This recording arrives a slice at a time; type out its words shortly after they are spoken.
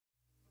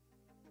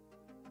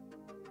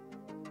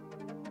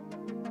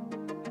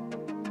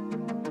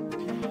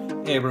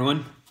Hey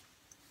everyone,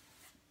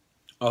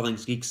 All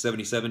Things Geek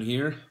 77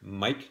 here,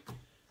 Mike.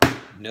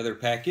 Another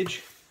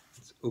package.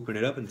 Let's open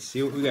it up and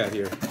see what we got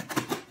here.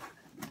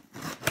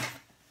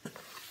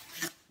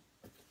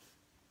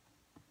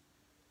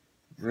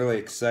 Really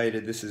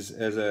excited. This is,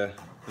 in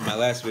my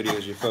last video,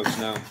 as you folks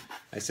know,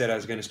 I said I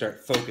was going to start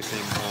focusing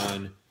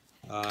on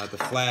the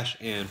Flash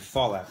and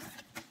Fallout.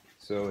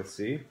 So let's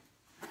see.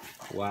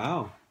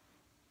 Wow.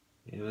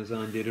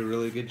 Amazon did a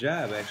really good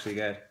job. I actually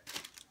got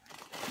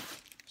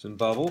some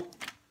bubble,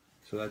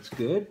 so that's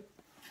good.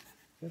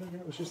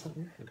 That was just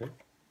something. Okay.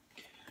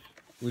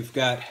 We've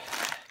got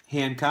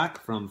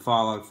Hancock from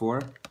Fallout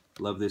 4.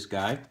 Love this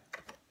guy.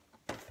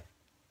 Oh,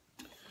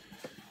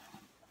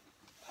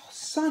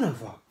 son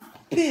of a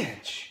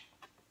bitch.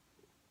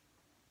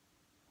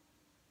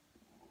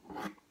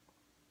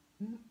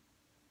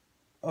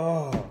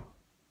 Oh.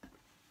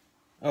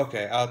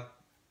 Okay,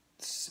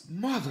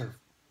 mother.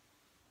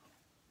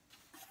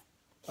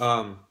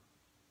 But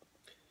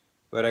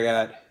I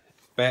got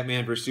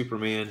Batman vs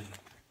Superman,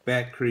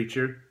 Bat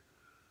Creature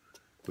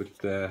with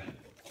the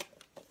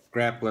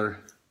grapnel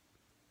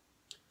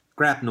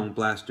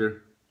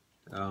blaster.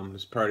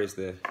 This part is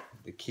the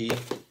key.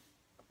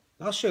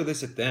 I'll show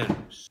this at the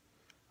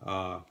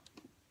end.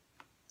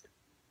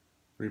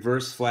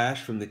 Reverse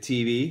Flash from the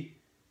TV,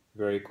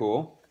 very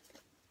cool.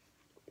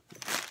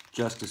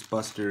 Justice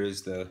Buster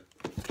is the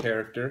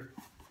character.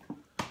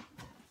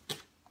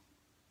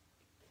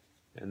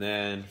 And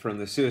then from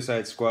the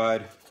Suicide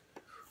Squad,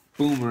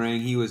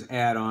 Boomerang, he was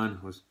add-on,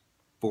 was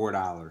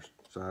 $4.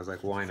 So I was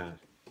like, why not?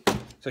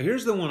 So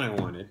here's the one I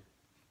wanted.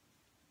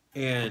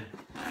 And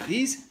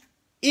these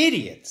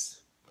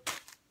idiots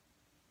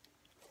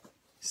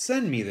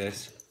send me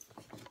this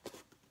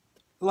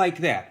like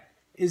that.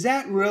 Is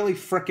that really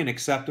frickin'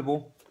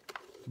 acceptable?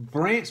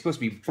 Supposed to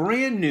be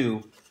brand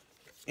new.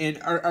 And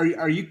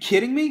are you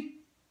kidding me?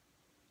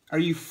 Are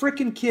you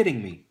frickin'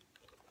 kidding me?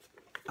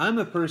 I'm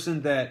a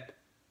person that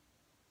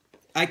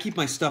I keep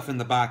my stuff in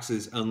the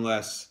boxes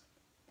unless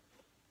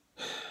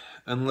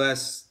I,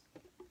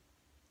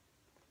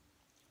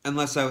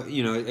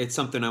 it's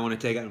something I want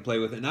to take out and play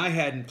with. And I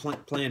hadn't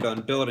planned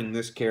on building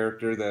this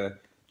character, the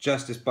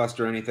Justice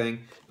Buster or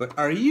anything. But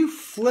are you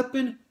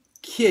flippin'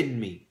 kidding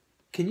me?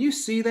 Can you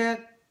see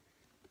that?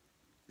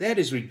 That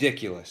is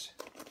ridiculous.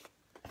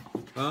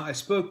 Well, I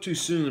spoke too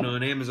soon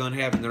on Amazon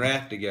having their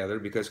act together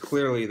because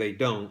clearly they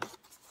don't.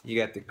 You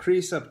got the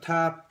crease up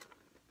top.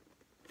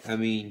 I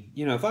mean,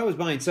 if I was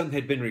buying something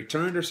that had been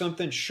returned or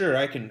something, sure,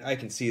 I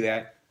can see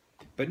that.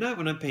 But not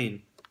when I'm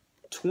paying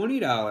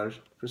 $20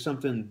 for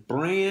something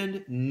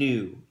brand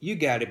new. You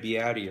got to be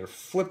out of your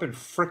flippin'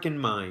 frickin'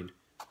 mind.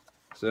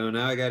 So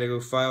now I got to go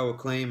file a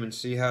claim and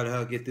see how the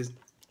hell get this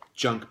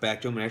junk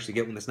back to them and actually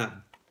get one that's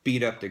not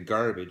beat up to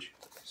garbage.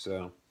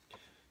 So,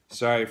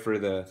 sorry for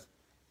the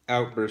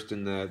outburst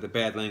and the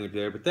bad language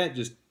there, but that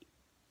just,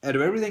 out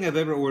of everything I've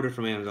ever ordered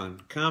from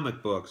Amazon,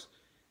 comic books,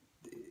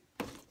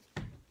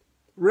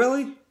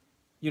 really?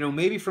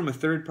 Maybe from a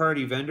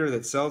third-party vendor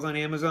that sells on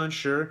Amazon,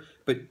 sure,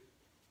 but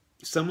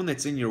someone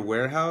that's in your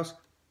warehouse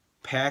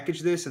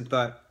packaged this and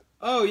thought,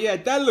 oh yeah,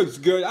 that looks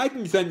good, I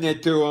can send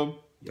that to them.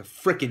 You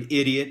frickin'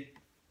 idiot.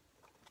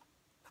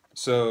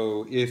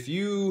 So if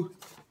you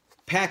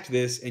packed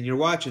this and you're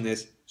watching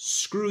this,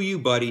 screw you,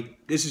 buddy.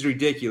 This is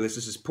ridiculous.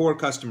 This is poor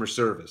customer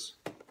service.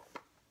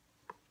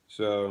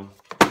 So,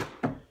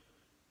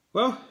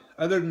 well,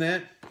 other than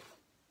that,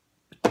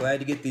 glad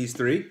to get these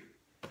three.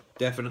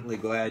 Definitely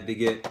glad to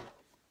get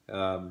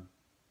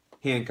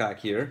Hancock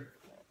here.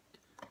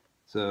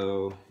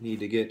 So, need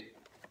to get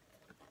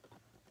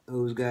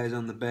those guys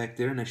on the back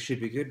there, and I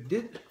should be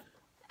good.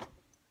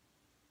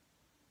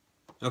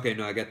 Okay,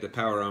 no, I got the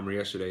power armor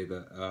yesterday,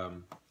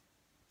 the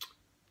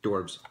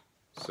Dorbs.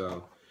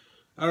 So,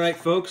 alright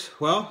folks,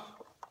 well,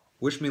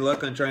 wish me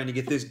luck on trying to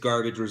get this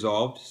garbage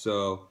resolved.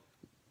 So,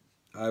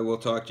 I will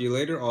talk to you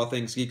later. All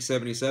Things Geek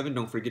 77.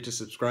 Don't forget to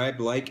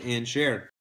subscribe, like, and share.